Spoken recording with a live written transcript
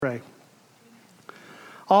Pray.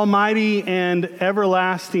 Almighty and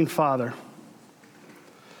everlasting Father,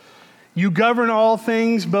 you govern all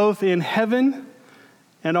things both in heaven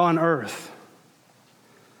and on earth.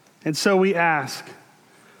 And so we ask,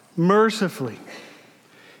 mercifully,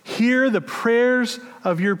 hear the prayers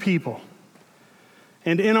of your people,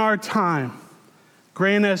 and in our time,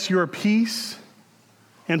 grant us your peace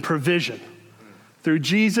and provision. Through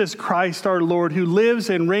Jesus Christ our Lord, who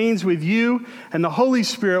lives and reigns with you and the Holy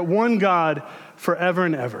Spirit, one God, forever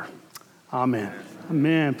and ever. Amen.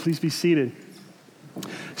 Amen. Please be seated.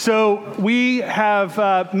 So we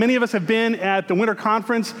have, many of us have been at the winter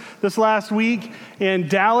conference this last week in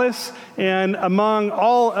Dallas, and among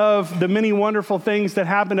all of the many wonderful things that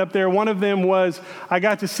happened up there, one of them was I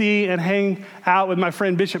got to see and hang out with my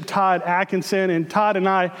friend Bishop Todd Atkinson, and Todd and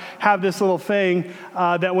I have this little thing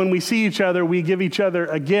that when we see each other, we give each other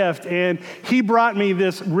a gift, and he brought me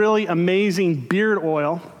this really amazing beard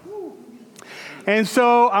oil, and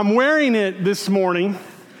so I'm wearing it this morning.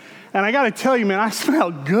 And I got to tell you, man, I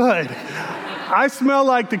smell good. I smell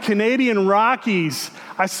like the Canadian Rockies.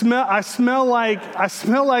 I smell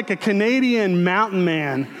like a Canadian mountain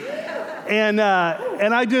man. And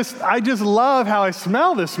I just love how I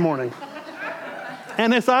smell this morning.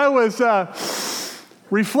 And as I was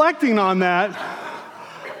reflecting on that,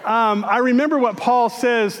 I remember what Paul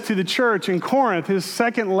says to the church in Corinth, his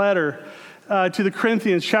second letter to the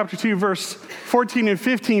Corinthians, chapter 2, verse 14 and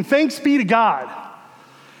 15. Thanks be to God,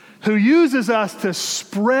 who uses us to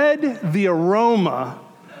spread the aroma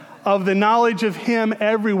of the knowledge of him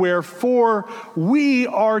everywhere, for we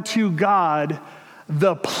are to God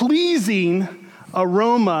the pleasing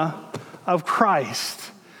aroma of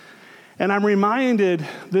Christ. And I'm reminded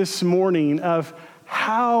this morning of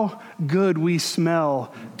how good we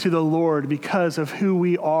smell to the Lord because of who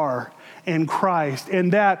we are in Christ,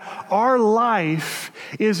 and that our life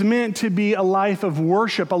is meant to be a life of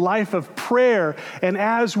worship, a life of prayer, and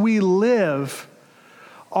as we live,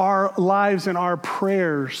 our lives and our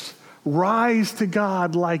prayers rise to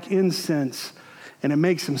God like incense, and it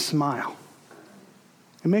makes him smile.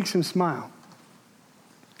 It makes him smile.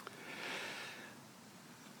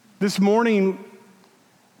 This morning,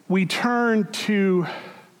 we turn to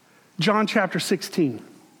John chapter 16,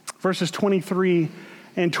 verses 23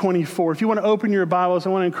 and 24. If you want to open your Bibles, I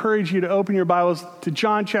want to encourage you to open your Bibles to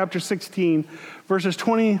John chapter 16, verses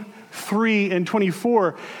 23 and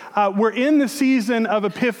 24. We're in the season of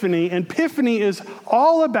Epiphany, and Epiphany is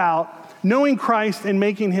all about knowing Christ and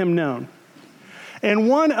making him known. And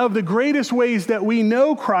one of the greatest ways that we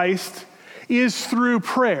know Christ is through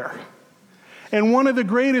prayer. And one of the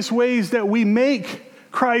greatest ways that we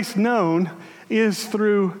make Christ known is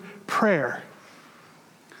through prayer.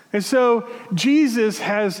 And so Jesus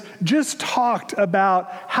has just talked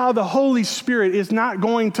about how the Holy Spirit is not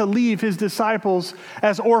going to leave his disciples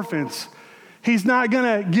as orphans. He's not going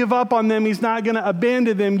to give up on them. He's not going to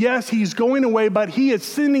abandon them. Yes, he's going away, but he is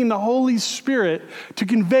sending the Holy Spirit to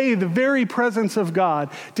convey the very presence of God,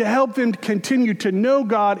 to help them continue to know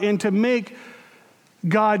God and to make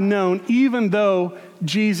God known, even though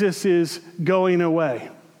Jesus is going away.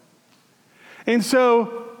 And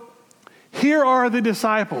so here are the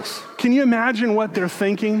disciples. Can you imagine what they're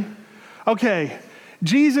thinking? Okay,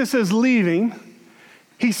 Jesus is leaving.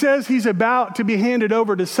 He says he's about to be handed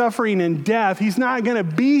over to suffering and death. He's not going to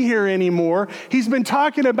be here anymore. He's been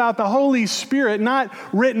talking about the Holy Spirit, not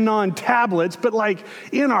written on tablets, but like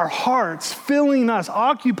in our hearts, filling us,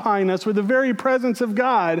 occupying us with the very presence of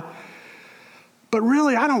God. But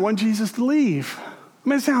really, I don't want Jesus to leave. I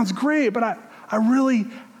mean, it sounds great, but I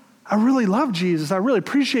really love Jesus. I really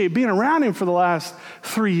appreciate being around him for the last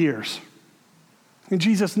 3 years. And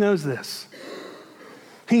Jesus knows this.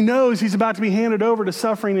 He knows he's about to be handed over to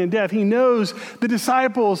suffering and death. He knows the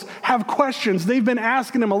disciples have questions. They've been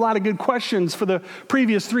asking him a lot of good questions for the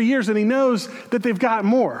previous 3 years, and he knows that they've got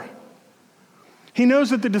more. He knows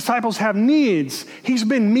that the disciples have needs. He's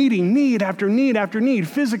been meeting need after need after need,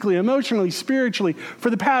 physically, emotionally, spiritually, for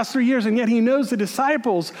the past 3 years, and yet he knows the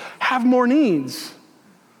disciples have more needs.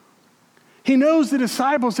 He knows the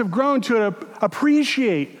disciples have grown to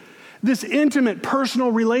appreciate this intimate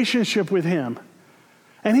personal relationship with him.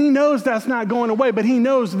 And he knows that's not going away, but he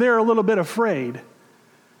knows they're a little bit afraid.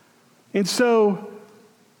 And so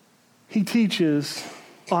he teaches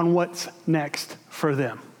on what's next for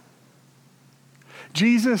them.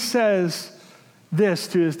 Jesus says this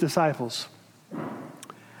to his disciples.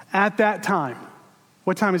 At that time,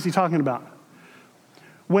 what time is he talking about?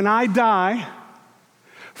 When I die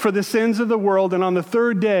for the sins of the world, and on the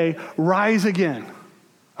third day, rise again.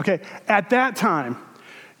 Okay, at that time,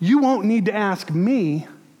 you won't need to ask me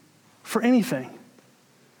for anything.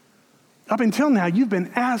 Up until now, you've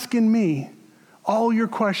been asking me all your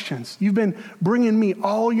questions. You've been bringing me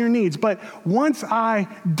all your needs. But once I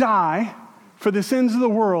die for the sins of the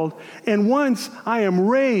world, and once I am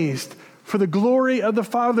raised for the glory of the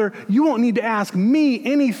Father, you won't need to ask me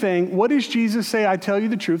anything. What does Jesus say? I tell you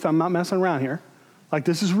the truth. I'm not messing around here. Like,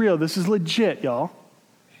 this is real. This is legit, y'all.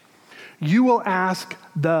 You will ask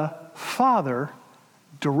the Father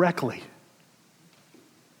directly.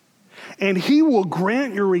 And he will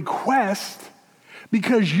grant your request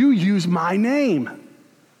because you use my name.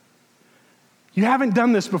 You haven't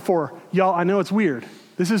done this before. Y'all, I know it's weird.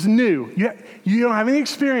 This is new. You don't have any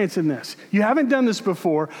experience in this. You haven't done this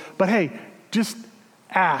before, but hey, just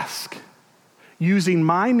ask using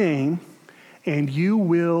my name and you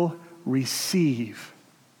will receive.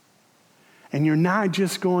 And you're not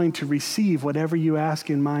just going to receive whatever you ask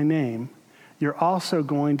in my name. You're also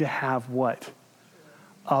going to have what?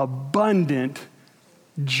 Abundant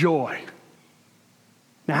joy.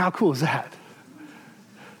 Now, how cool is that?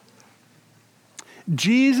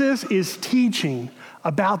 Jesus is teaching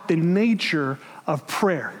about the nature of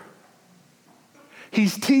prayer.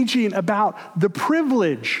 He's teaching about the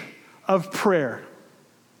privilege of prayer.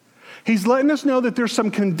 He's letting us know that there's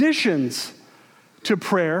some conditions to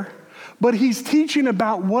prayer, but he's teaching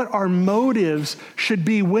about what our motives should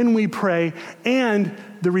be when we pray and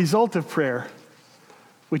the result of prayer,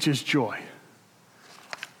 which is joy.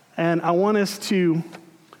 And I want us to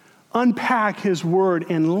unpack his word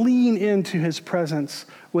and lean into his presence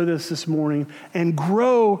with us this morning and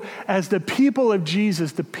grow as the people of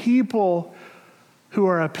Jesus, the people who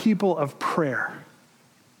are a people of prayer.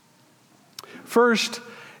 First,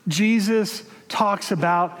 Jesus talks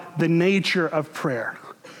about the nature of prayer.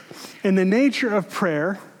 And the nature of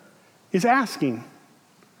prayer is asking.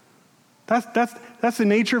 That's the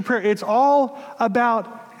nature of prayer. It's all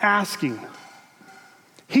about asking.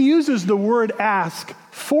 He uses the word ask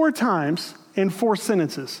 4 times in 4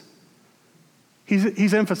 sentences.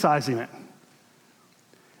 He's emphasizing it.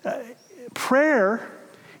 Prayer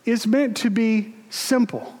is meant to be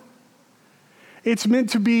simple. It's meant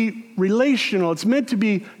to be relational. It's meant to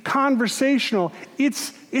be conversational.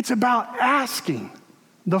 It's about asking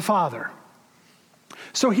the Father.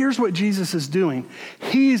 So here's what Jesus is doing.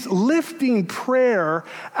 He's lifting prayer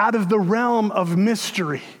out of the realm of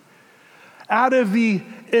mystery, out of the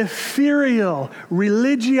ethereal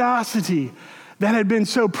religiosity that had been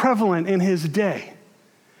so prevalent in his day.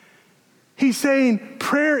 He's saying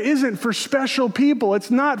prayer isn't for special people.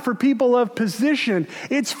 It's not for people of position.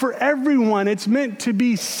 It's for everyone. It's meant to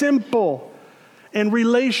be simple and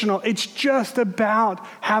relational. It's just about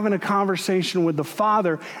having a conversation with the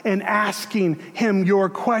Father and asking him your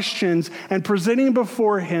questions and presenting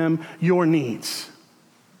before him your needs.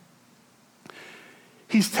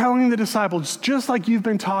 He's telling the disciples, just like you've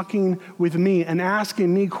been talking with me and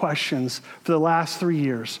asking me questions for the last 3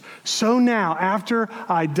 years, so now, after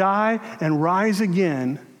I die and rise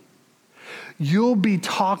again, you'll be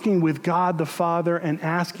talking with God the Father and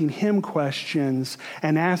asking him questions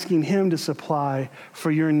and asking him to supply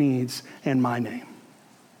for your needs in my name.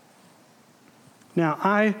 Now,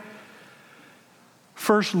 I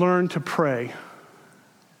first learned to pray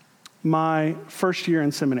my first year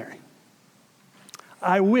in seminary.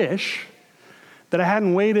 I wish that I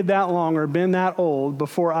hadn't waited that long or been that old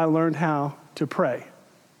before I learned how to pray.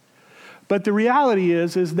 But the reality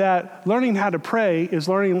is that learning how to pray is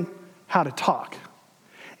learning how to talk.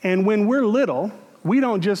 And when we're little, we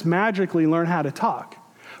don't just magically learn how to talk.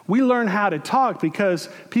 We learn how to talk because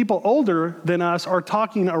people older than us are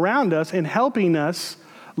talking around us and helping us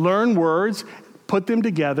learn words, put them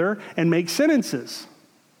together, and make sentences.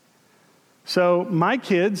 So my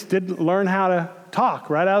kids didn't learn how to talk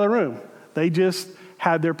right out of the room. They just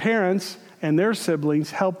had their parents and their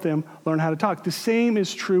siblings help them learn how to talk. The same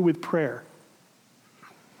is true with prayer.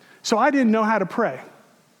 So I didn't know how to pray.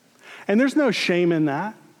 And there's no shame in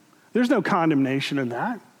that. There's no condemnation in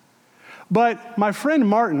that. But my friend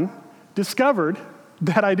Martin discovered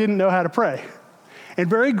that I didn't know how to pray. And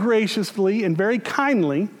very graciously and very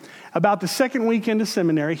kindly, about the second week into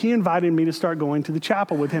seminary, he invited me to start going to the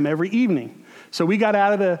chapel with him every evening. So we got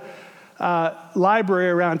out of the library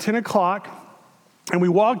around 10 o'clock, and we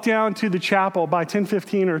walked down to the chapel by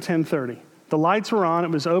 10:15 or 10:30. The lights were on.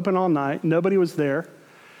 It was open all night. Nobody was there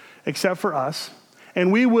except for us.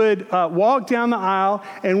 And we would walk down the aisle,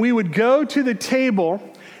 and we would go to the table,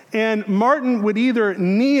 and Martin would either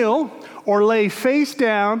kneel or lay face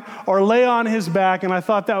down or lay on his back, and I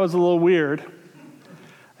thought that was a little weird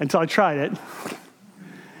until I tried it.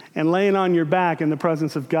 And laying on your back in the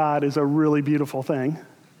presence of God is a really beautiful thing.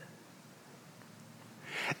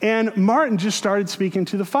 And Martin just started speaking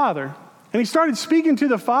to the Father. And he started speaking to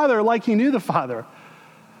the Father like he knew the Father.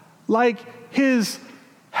 Like his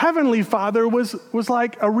heavenly Father was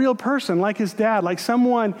like a real person, like his dad, like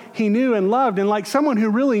someone he knew and loved, and like someone who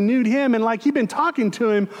really knew him, and like he'd been talking to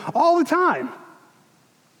him all the time.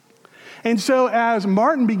 And so as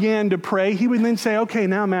Martin began to pray, he would then say, okay,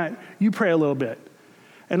 now Matt, you pray a little bit.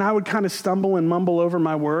 And I would kind of stumble and mumble over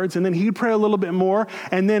my words, and then he'd pray a little bit more,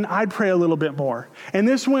 and then I'd pray a little bit more. And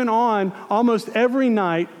this went on almost every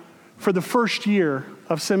night for the first year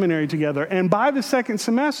of seminary together. And by the second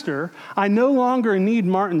semester, I no longer need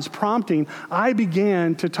Martin's prompting. I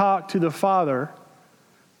began to talk to the Father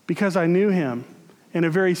because I knew him in a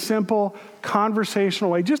very simple, conversational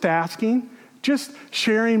way, just asking, just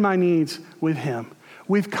sharing my needs with him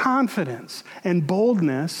with confidence and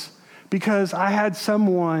boldness because I had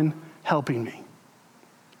someone helping me.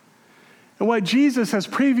 And what Jesus has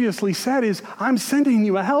previously said is, I'm sending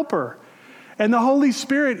you a helper. And the Holy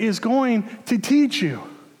Spirit is going to teach you.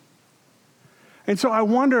 And so I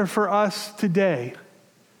wonder for us today,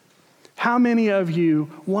 how many of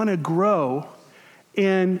you want to grow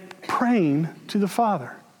in praying to the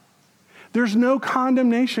Father? There's no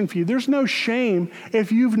condemnation for you. There's no shame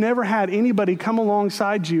if you've never had anybody come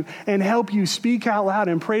alongside you and help you speak out loud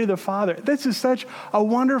and pray to the Father. This is such a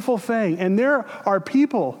wonderful thing. And there are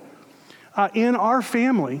people in our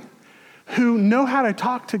family who know how to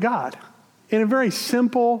talk to God in a very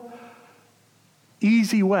simple,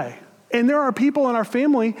 easy way. And there are people in our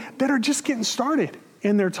family that are just getting started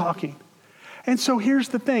in their talking. And so here's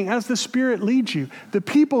the thing, as the Spirit leads you, the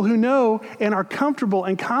people who know and are comfortable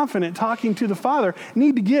and confident talking to the Father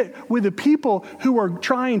need to get with the people who are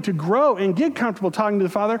trying to grow and get comfortable talking to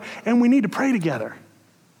the Father, and we need to pray together.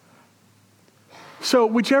 So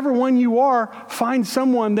whichever one you are, find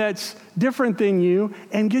someone that's different than you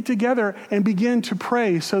and get together and begin to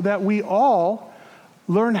pray so that we all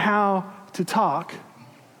learn how to talk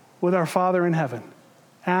with our Father in heaven,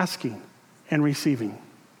 asking and receiving.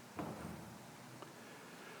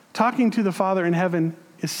 Talking to the Father in heaven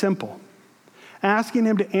is simple. Asking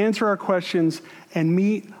him to answer our questions and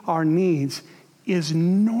meet our needs is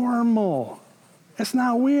normal. It's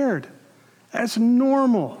not weird. That's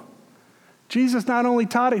normal. Jesus not only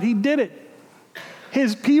taught it, he did it.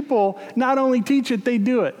 His people not only teach it, they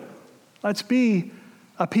do it. Let's be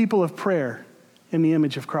a people of prayer in the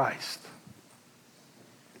image of Christ.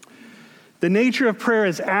 The nature of prayer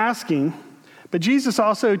is asking, but Jesus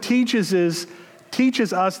also teaches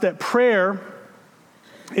us that prayer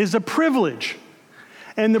is a privilege.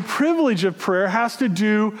 And the privilege of prayer has to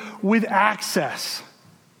do with access.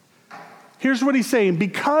 Here's what he's saying.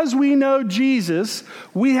 Because we know Jesus,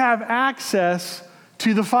 we have access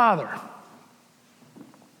to the Father.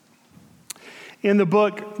 In the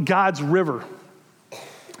book, God's River,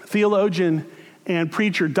 theologian and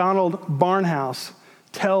preacher Donald Barnhouse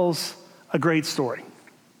tells a great story.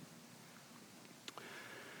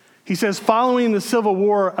 He says, following the Civil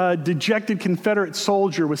War, a dejected Confederate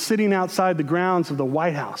soldier was sitting outside the grounds of the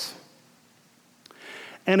White House.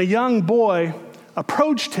 And a young boy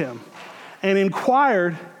approached him and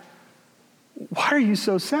inquired, "Why are you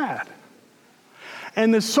so sad?"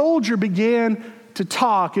 And the soldier began to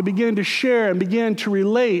talk and began to share and began to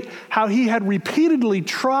relate how he had repeatedly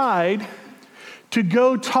tried to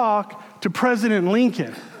go talk to President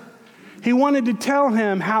Lincoln. He wanted to tell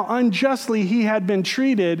him how unjustly he had been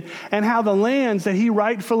treated and how the lands that he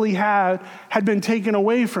rightfully had been taken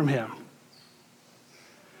away from him.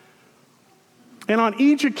 And on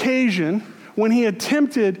each occasion, when he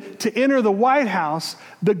attempted to enter the White House,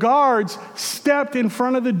 the guards stepped in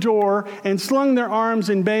front of the door and slung their arms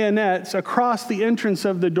and bayonets across the entrance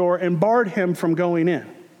of the door and barred him from going in.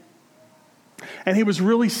 And he was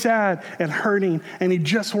really sad and hurting, and he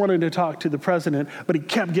just wanted to talk to the president, but he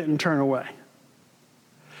kept getting turned away.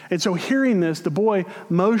 And so hearing this, the boy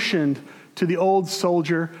motioned to the old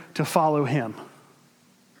soldier to follow him.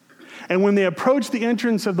 And when they approached the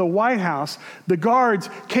entrance of the White House, the guards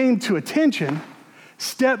came to attention,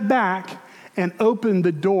 stepped back, and opened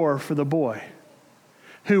the door for the boy,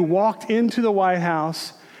 who walked into the White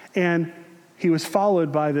House, and he was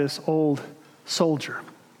followed by this old soldier.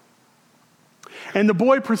 And the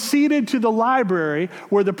boy proceeded to the library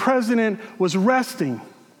where the president was resting,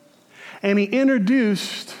 and he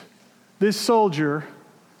introduced this soldier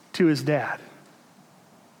to his dad.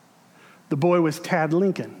 The boy was Tad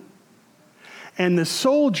Lincoln. And the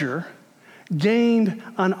soldier gained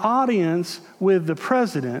an audience with the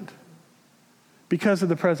president because of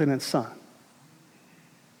the president's son.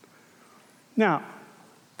 Now,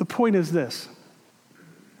 the point is this.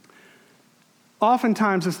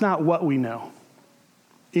 Oftentimes, it's not what we know.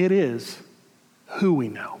 It is who we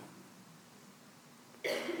know.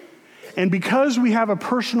 And because we have a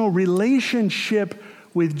personal relationship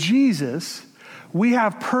with Jesus, we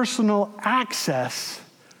have personal access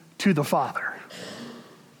to the Father.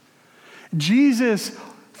 Jesus,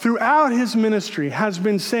 throughout his ministry, has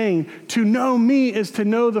been saying, to know me is to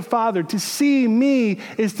know the Father. To see me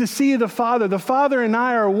is to see the Father. The Father and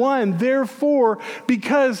I are one. Therefore,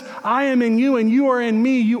 because I am in you and you are in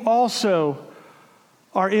me, you also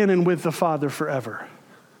are in and with the Father forever.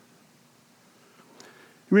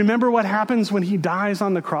 Remember what happens when he dies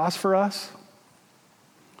on the cross for us?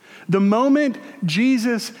 The moment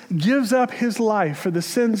Jesus gives up his life for the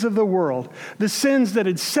sins of the world, the sins that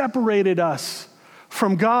had separated us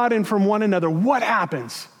from God and from one another, what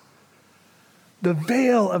happens? The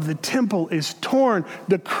veil of the temple is torn.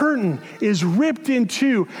 The curtain is ripped in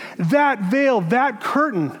two. That veil, that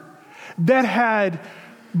curtain that had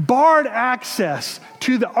barred access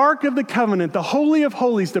to the Ark of the Covenant, the Holy of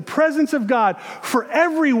Holies, the presence of God for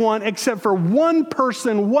everyone except for one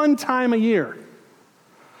person one time a year.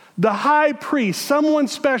 The high priest, someone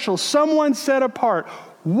special, someone set apart,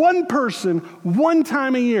 one person, one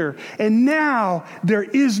time a year. And now there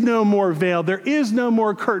is no more veil. There is no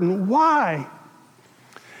more curtain. Why?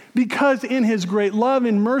 Because in his great love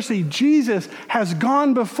and mercy, Jesus has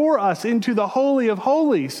gone before us into the Holy of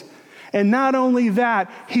Holies. And not only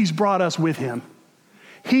that, he's brought us with him.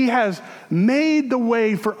 He has made the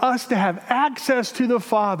way for us to have access to the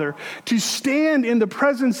Father, to stand in the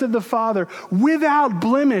presence of the Father without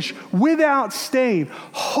blemish, without stain,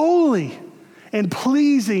 holy and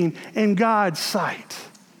pleasing in God's sight.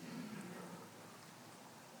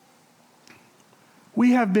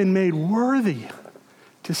 We have been made worthy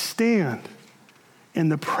to stand in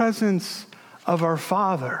the presence of our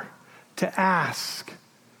Father, to ask,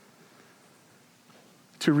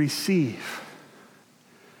 to receive,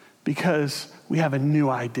 because we have a new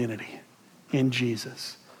identity in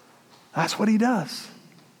Jesus. That's what he does.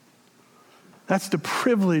 That's the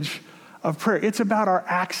privilege of prayer. It's about our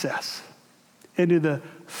access into the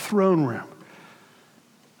throne room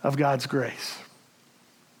of God's grace.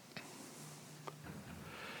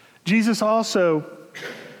 Jesus also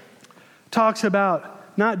talks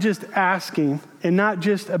about not just asking and not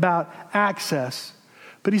just about access,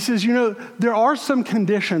 but he says, there are some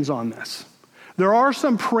conditions on this. There are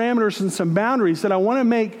some parameters and some boundaries that I want to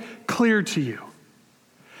make clear to you.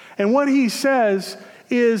 And what he says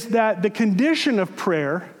is that the condition of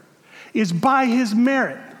prayer is by his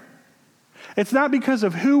merit. It's not because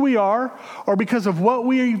of who we are or because of what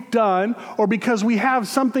we've done or because we have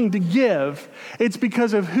something to give. It's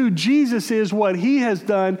because of who Jesus is, what he has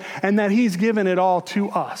done, and that he's given it all to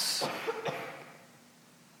us.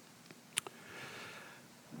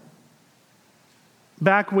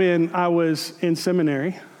 Back when I was in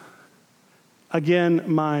seminary, again,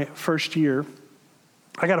 my first year,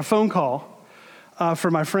 I got a phone call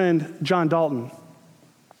from my friend John Dalton.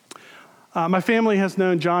 My family has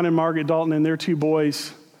known John and Margaret Dalton and their two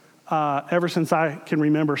boys ever since I can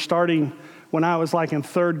remember. Starting when I was like in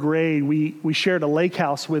third grade, we shared a lake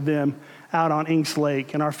house with them out on Inks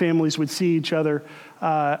Lake, and our families would see each other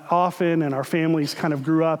often, and our families kind of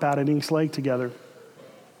grew up out at Inks Lake together.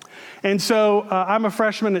 And so I'm a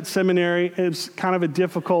freshman at seminary. It was kind of a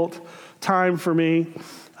difficult time for me.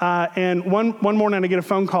 And one morning I get a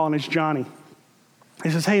phone call, and it's Johnny. He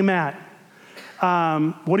says, "Hey, Matt,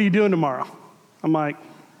 what are you doing tomorrow?" I'm like,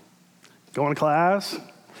 "Going to class."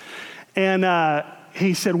 And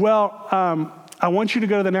he said, "Well, I want you to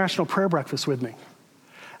go to the National Prayer Breakfast with me."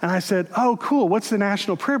 And I said, "Oh, cool. What's the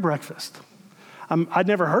National Prayer Breakfast?" I'd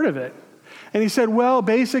never heard of it. And he said, well,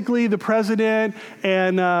 basically the president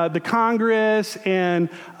and the Congress and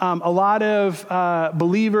a lot of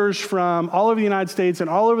believers from all over the United States and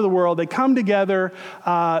all over the world, they come together.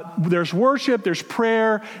 There's worship, there's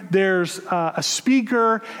prayer, there's a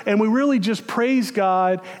speaker, and we really just praise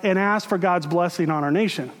God and ask for God's blessing on our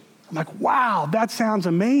nation. I'm like, wow, that sounds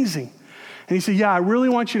amazing. And he said, yeah, I really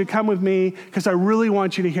want you to come with me because I really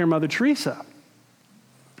want you to hear Mother Teresa.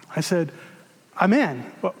 I said, I'm in.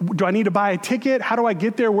 Do I need to buy a ticket? How do I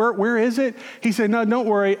get there? Where is it? He said, no, don't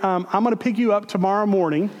worry. I'm going to pick you up tomorrow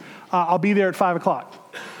morning. I'll be there at 5 o'clock.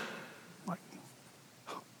 I'm like,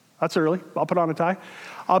 that's early. I'll put on a tie.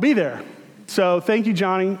 I'll be there. So thank you,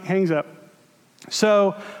 Johnny. Hangs up.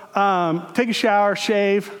 So take a shower,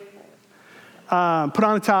 shave, put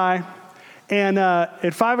on a tie. And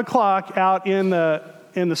at 5 o'clock out in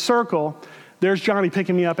the circle, there's Johnny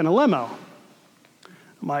picking me up in a limo.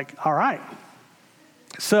 I'm like, all right.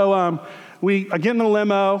 So I get in the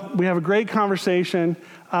limo. We have a great conversation.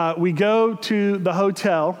 We go to the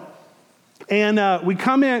hotel. And we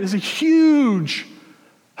come in. It's a huge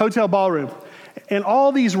hotel ballroom. and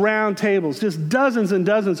all these round tables, just dozens and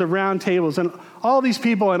dozens of round tables, and all these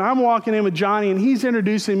people, and I'm walking in with Johnny, and he's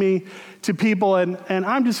introducing me to people, and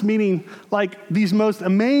I'm just meeting like these most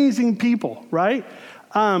amazing people, right?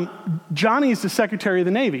 Johnny is the Secretary of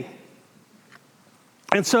the Navy.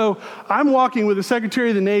 And so I'm walking with the Secretary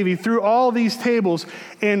of the Navy through all these tables,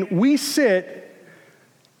 and we sit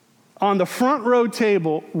on the front row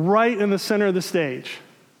table right in the center of the stage.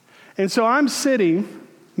 And so I'm sitting,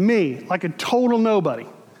 me, like a total nobody,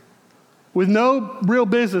 with no real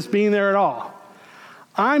business being there at all.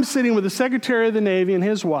 I'm sitting with the Secretary of the Navy and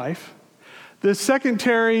his wife, the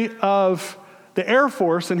Secretary of the Air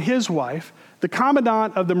Force and his wife, the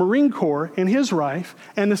Commandant of the Marine Corps and his wife,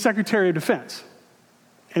 and the Secretary of Defense.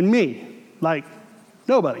 And me, like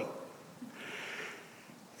nobody.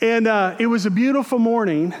 And it was a beautiful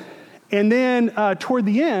morning. And then toward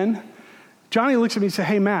the end, Johnny looks at me and says,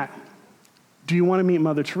 "Hey, Matt, do you want to meet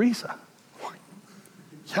Mother Teresa?"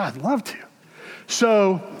 Yeah, I'd love to.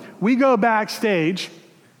 So we go backstage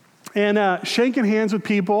and shaking hands with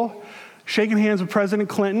people, shaking hands with President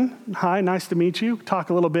Clinton. "Hi, nice to meet you." Talk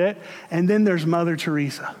a little bit. And then there's Mother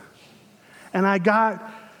Teresa. And I got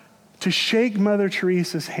to shake Mother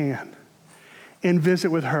Teresa's hand and visit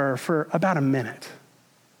with her for about a minute.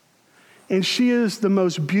 And she is the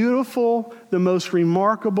most beautiful, the most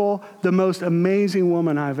remarkable, the most amazing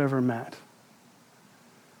woman I've ever met.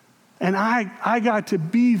 And I got to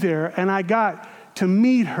be there, and I got to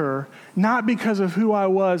meet her, not because of who I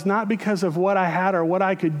was, not because of what I had or what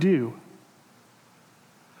I could do,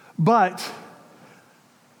 but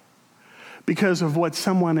because of what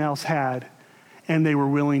someone else had and they were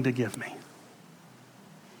willing to give me.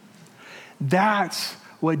 That's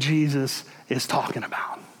what Jesus is talking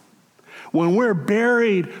about. When we're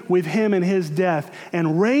buried with him in his death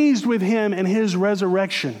and raised with him in his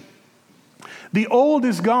resurrection, the old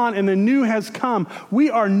is gone and the new has come. We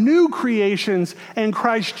are new creations in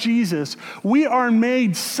Christ Jesus. We are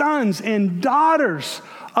made sons and daughters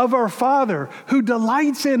of our Father who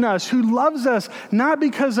delights in us, who loves us, not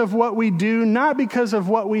because of what we do, not because of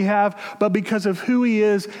what we have, but because of who he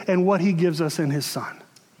is and what he gives us in his Son.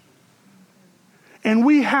 And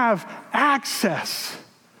we have access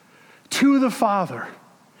to the Father.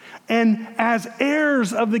 And as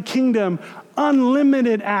heirs of the kingdom,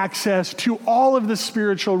 unlimited access to all of the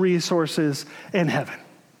spiritual resources in heaven.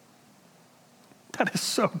 That is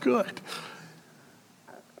so good.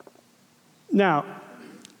 Now,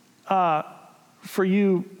 for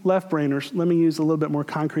you left-brainers, let me use a little bit more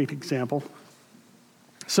concrete example.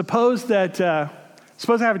 Suppose I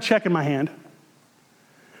have a check in my hand,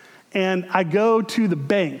 and I go to the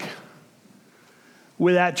bank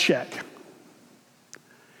with that check.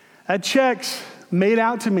 That check's made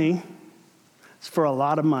out to me. It's for a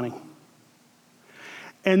lot of money.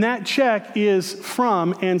 And that check is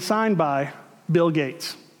from and signed by Bill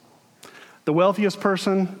Gates, the wealthiest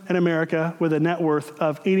person in America with a net worth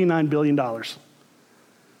of $89 billion.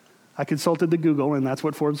 I consulted the Google, and that's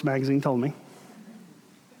what Forbes magazine told me.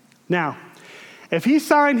 Now, if he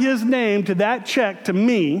signed his name to that check to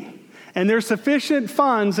me, and there's sufficient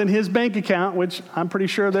funds in his bank account, which I'm pretty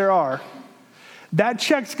sure there are, that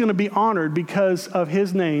check's going to be honored because of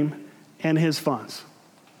his name and his funds.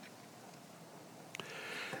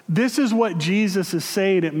 This is what Jesus is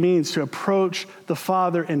saying it means to approach the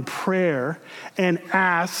Father in prayer and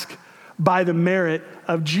ask by the merit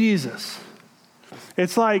of Jesus.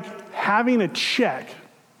 It's like having a check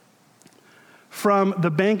from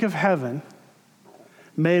the bank of heaven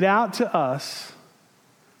made out to us,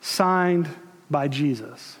 signed by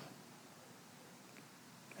Jesus.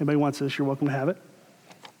 Anybody wants this, you're welcome to have it.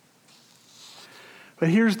 But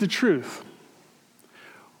here's the truth.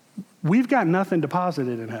 We've got nothing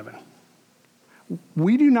deposited in heaven.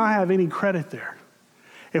 We do not have any credit there.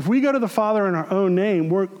 If we go to the Father in our own name,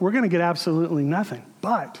 we're going to get absolutely nothing.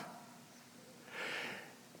 But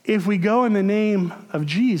if we go in the name of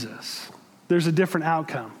Jesus, there's a different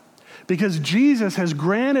outcome. Because Jesus has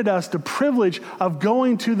granted us the privilege of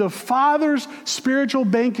going to the Father's spiritual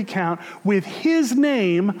bank account with his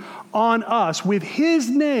name on us, with his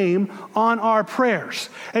name on our prayers.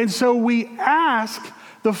 And so we ask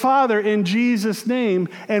the Father in Jesus' name,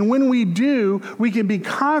 and when we do, we can be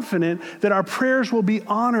confident that our prayers will be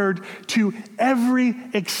honored to every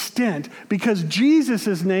extent, because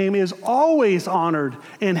Jesus' name is always honored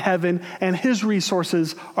in heaven, and his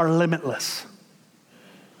resources are limitless.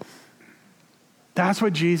 That's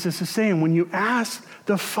what Jesus is saying. When you ask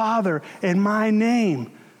the Father in my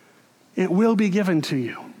name, it will be given to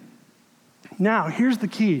you. Now, here's the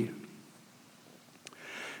key.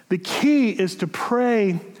 The key is to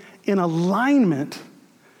pray in alignment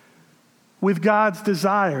with God's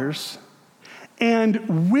desires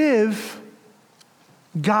and with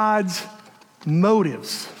God's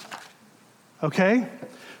motives. Okay?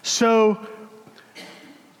 So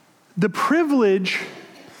the privilege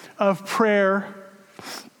of prayer,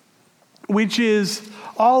 which is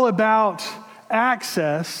all about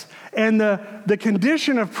access, and the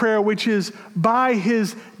condition of prayer, which is by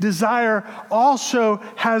his desire, also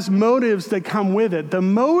has motives that come with it. The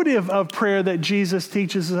motive of prayer that Jesus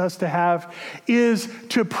teaches us to have is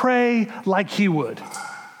to pray like he would.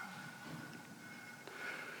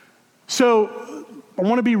 So I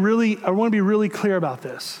want to be really clear about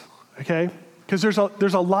this, okay? Because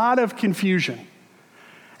there's a lot of confusion.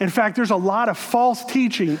 In fact, there's a lot of false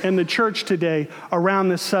teaching in the church today around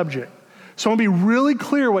this subject. So I want to be really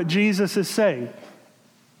clear what Jesus is saying.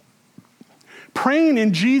 Praying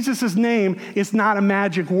in Jesus' name is not a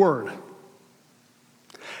magic word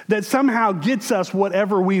that somehow gets us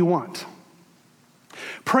whatever we want.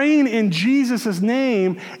 Praying in Jesus'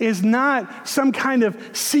 name is not some kind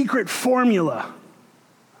of secret formula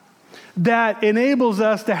that enables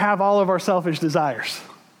us to have all of our selfish desires.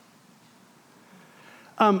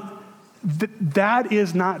 That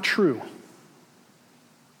is not true.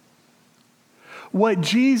 What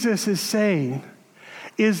Jesus is saying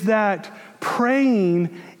is that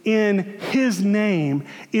praying in his name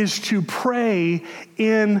is to pray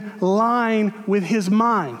in line with his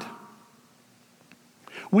mind.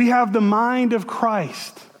 We have the mind of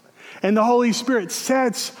Christ, and the Holy Spirit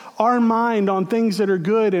sets our mind on things that are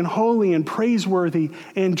good and holy and praiseworthy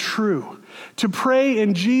and true. To pray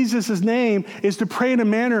in Jesus' name is to pray in a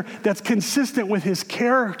manner that's consistent with his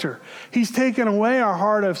character. He's taken away our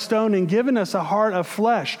heart of stone and given us a heart of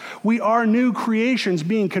flesh. We are new creations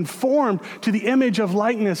being conformed to the image of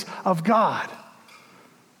likeness of God.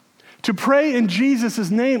 To pray in Jesus'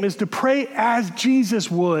 name is to pray as Jesus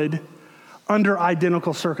would under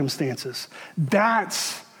identical circumstances.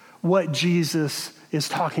 That's what Jesus is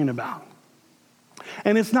talking about.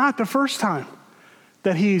 And it's not the first time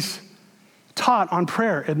that he's taught on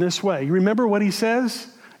prayer in this way. You remember what he says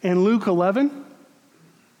in Luke 11?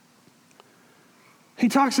 He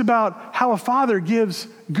talks about how a father gives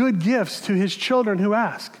good gifts to his children who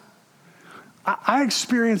ask. I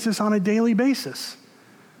experience this on a daily basis,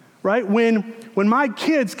 right? When my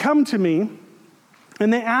kids come to me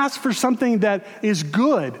and they ask for something that is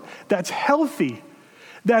good, that's healthy,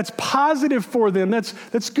 that's positive for them,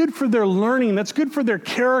 that's good for their learning, that's good for their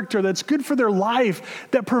character, that's good for their life,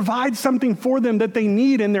 that provides something for them that they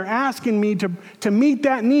need, and they're asking me to meet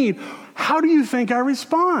that need, how do you think I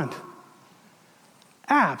respond?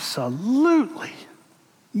 Absolutely.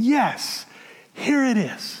 Yes, here it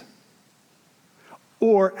is.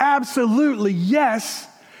 Or absolutely, yes,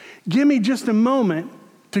 give me just a moment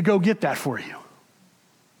to go get that for you.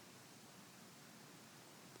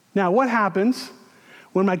 Now, what happens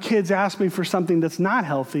when my kids ask me for something that's not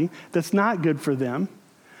healthy, that's not good for them,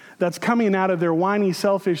 that's coming out of their whiny,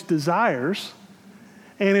 selfish desires,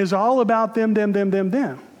 and is all about them?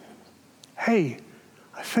 Hey,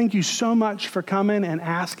 thank you so much for coming and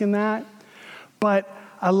asking that, but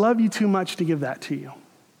I love you too much to give that to you.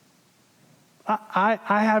 I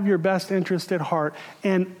have your best interest at heart,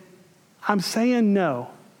 and I'm saying no.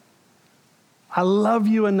 I love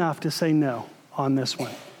you enough to say no on this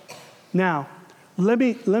one. Now, let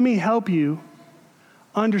me help you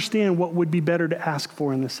understand what would be better to ask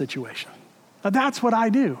for in this situation. Now, that's what I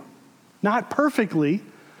do. Not perfectly,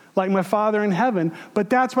 like my Father in heaven, but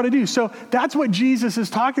that's what I do. So that's what Jesus is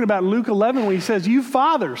talking about in Luke 11 when he says, you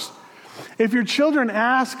fathers, if your children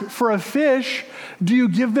ask for a fish, do you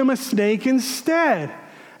give them a snake instead?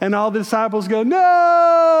 And all the disciples go,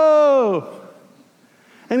 no!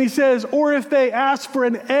 And he says, or if they ask for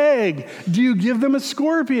an egg, do you give them a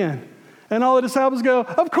scorpion? And all the disciples go,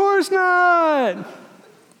 of course not.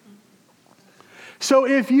 So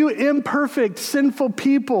if you imperfect, sinful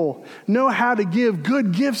people know how to give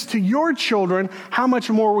good gifts to your children, how much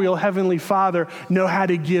more will Heavenly Father know how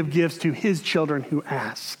to give gifts to his children who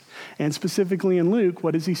ask? And specifically in Luke,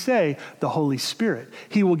 what does he say? The Holy Spirit.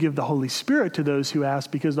 He will give the Holy Spirit to those who ask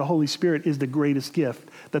because the Holy Spirit is the greatest gift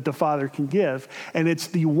that the Father can give. And it's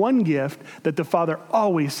the one gift that the Father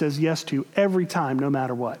always says yes to every time, no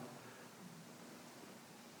matter what.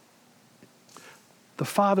 The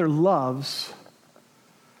Father loves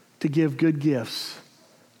to give good gifts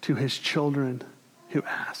to his children who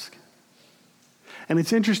ask. And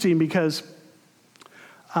it's interesting because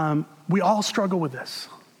we all struggle with this.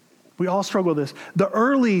 We all struggle with this. The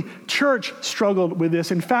early church struggled with this.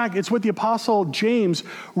 In fact, it's what the Apostle James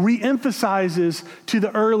reemphasizes to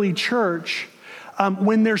the early church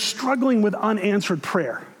when they're struggling with unanswered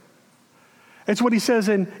prayer. It's what he says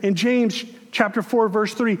in James chapter 4,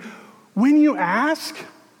 verse 3. When you ask,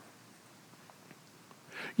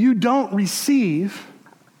 you don't receive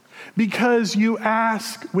because you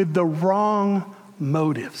ask with the wrong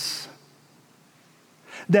motives,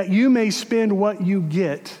 that you may spend what you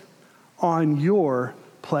get on your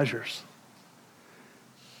pleasures.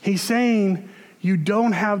 He's saying you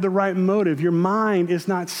don't have the right motive. Your mind is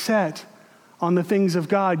not set on the things of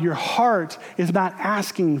God. Your heart is not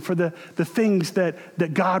asking for the things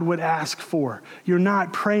that God would ask for. You're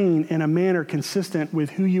not praying in a manner consistent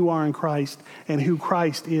with who you are in Christ and who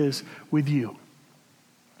Christ is with you.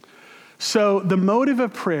 So the motive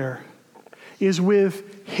of prayer is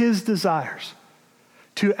with his desires.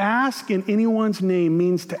 To ask in anyone's name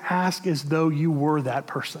means to ask as though you were that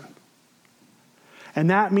person.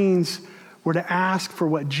 And that means we're to ask for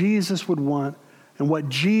what Jesus would want and what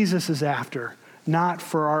Jesus is after, not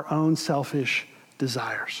for our own selfish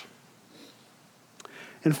desires.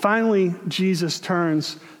 And finally, Jesus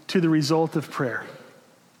turns to the result of prayer,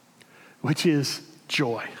 which is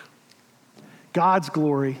joy. God's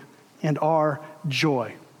glory and our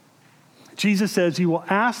joy. Jesus says you will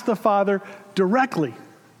ask the Father directly,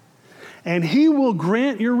 and he will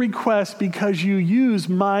grant your request because you use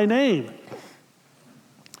my name.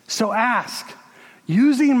 So ask,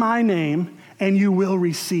 using my name, and you will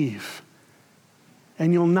receive.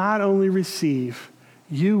 And you'll not only receive,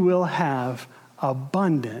 you will have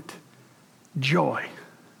abundant joy.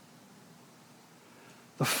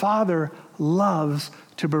 The Father loves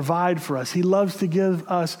to provide for us. He loves to give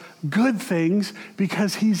us good things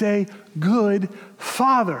because he's a good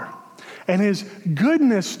Father. And his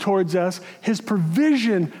goodness towards us, his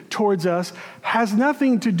provision towards us, has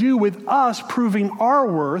nothing to do with us proving our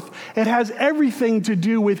worth. It has everything to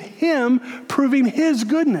do with him proving his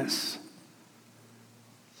goodness.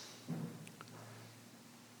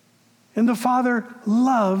 And the Father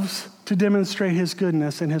loves to demonstrate his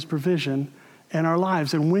goodness and his provision in our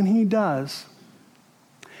lives. And when he does,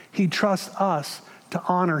 he trusts us to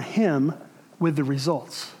honor him with the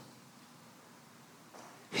results.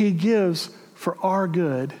 He gives for our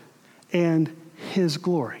good and his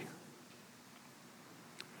glory.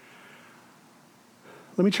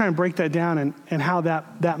 Let me try and break that down and how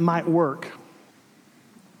that might work.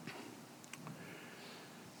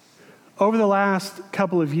 Over the last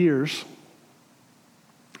couple of years,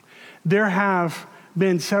 there have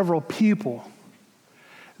been several people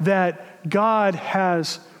that God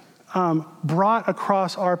has brought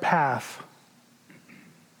across our path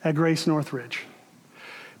at Grace Northridge.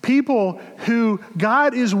 People who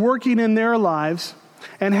God is working in their lives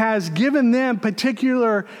and has given them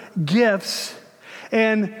particular gifts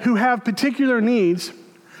and who have particular needs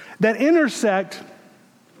that intersect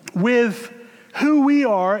with who we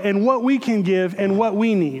are and what we can give and what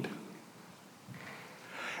we need.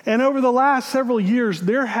 And over the last several years,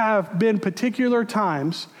 there have been particular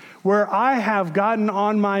times where I have gotten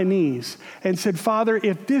on my knees and said, Father,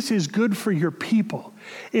 if this is good for your people,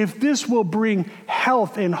 if this will bring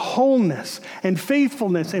health and wholeness and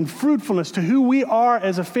faithfulness and fruitfulness to who we are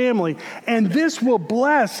as a family, and this will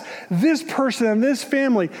bless this person and this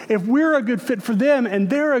family, if we're a good fit for them and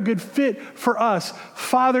they're a good fit for us,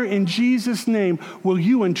 Father, in Jesus' name, will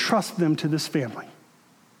you entrust them to this family?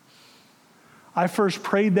 I first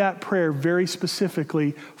prayed that prayer very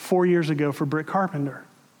specifically 4 years ago for Britt Carpenter.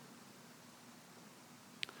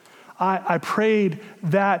 I prayed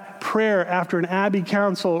that prayer after an Abbey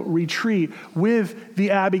Council retreat with the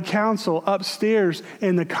Abbey Council upstairs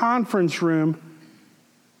in the conference room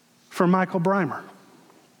for Michael Breimer.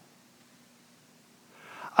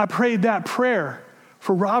 I prayed that prayer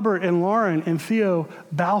for Robert and Lauren and Theo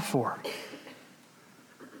Balfour.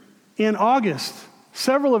 In August,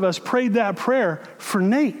 several of us prayed that prayer for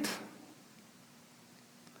Nate.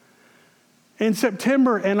 In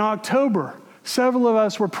September and October, several of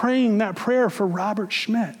us were praying that prayer for Robert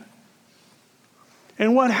Schmidt.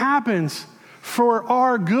 And what happens for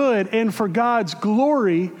our good and for God's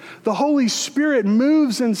glory, the Holy Spirit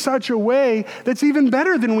moves in such a way that's even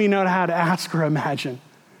better than we know how to ask or imagine.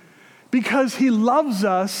 Because he loves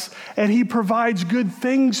us and he provides good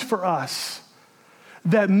things for us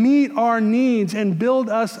that meet our needs and build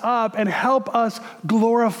us up and help us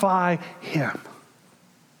glorify him.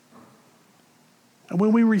 And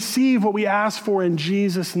when we receive what we ask for in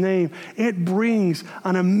Jesus' name, it brings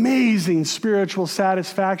an amazing spiritual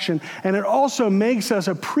satisfaction. And it also makes us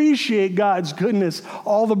appreciate God's goodness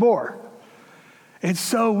all the more. And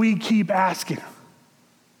so we keep asking.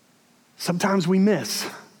 Sometimes we miss.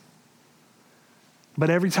 But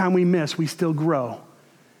every time we miss, we still grow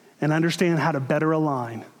and understand how to better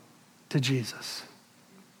align to Jesus.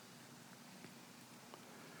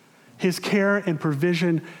 His care and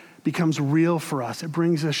provision becomes real for us. It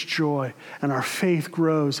brings us joy, and our faith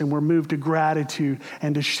grows, and we're moved to gratitude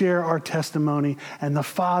and to share our testimony, and the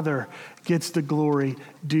Father gets the glory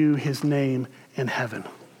due his name in heaven.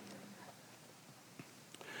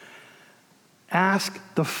 Ask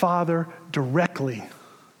the Father directly,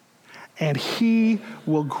 and he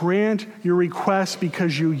will grant your request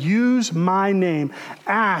because you use my name.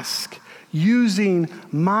 Ask using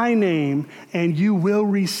my name, and you will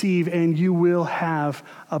receive, and you will have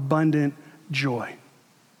abundant joy.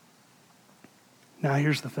 Now,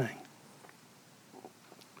 here's the thing.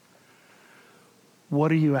 What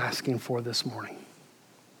are you asking for this morning?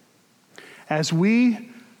 As we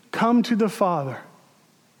come to the Father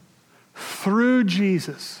through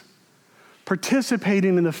Jesus,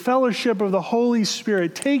 participating in the fellowship of the Holy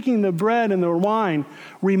Spirit, taking the bread and the wine,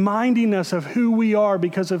 reminding us of who we are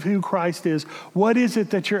because of who Christ is. What is it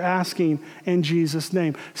that you're asking in Jesus'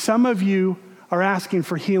 name? Some of you are asking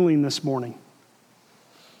for healing this morning.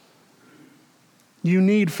 You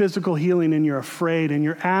need physical healing and you're afraid, and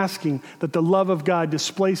you're asking that the love of God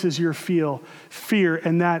displaces your fear,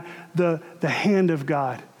 and that the hand of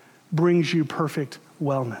God brings you perfect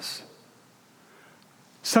wellness.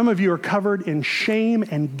 Some of you are covered in shame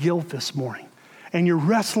and guilt this morning, and you're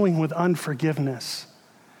wrestling with unforgiveness.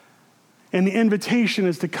 And the invitation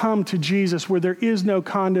is to come to Jesus where there is no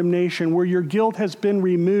condemnation, where your guilt has been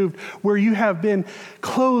removed, where you have been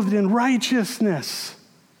clothed in righteousness,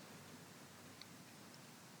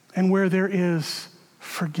 and where there is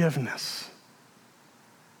forgiveness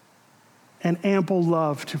and ample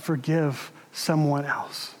love to forgive someone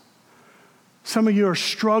else. Some of you are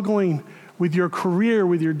struggling with your career,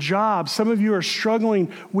 with your job. Some of you are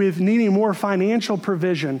struggling with needing more financial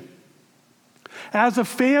provision. As a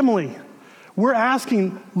family, we're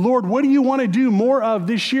asking, Lord, what do you want to do more of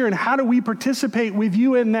this year, and how do we participate with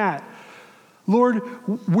you in that? Lord,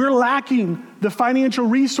 we're lacking the financial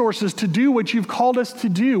resources to do what you've called us to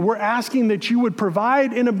do. We're asking that you would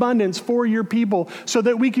provide in abundance for your people so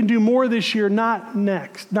that we can do more this year, not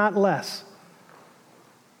less.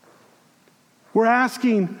 We're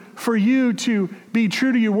asking for you to be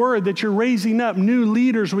true to your word, that you're raising up new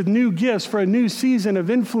leaders with new gifts for a new season of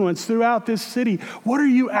influence throughout this city. What are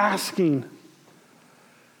you asking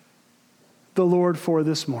the Lord for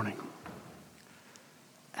this morning?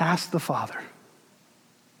 Ask the Father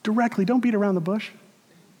directly. Don't beat around the bush.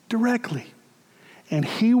 Directly. And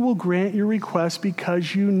he will grant your request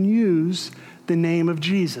because you use the name of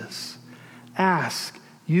Jesus. Ask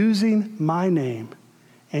using my name,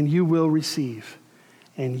 and you will receive,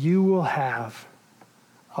 and you will have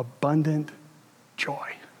abundant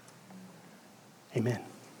joy. Amen.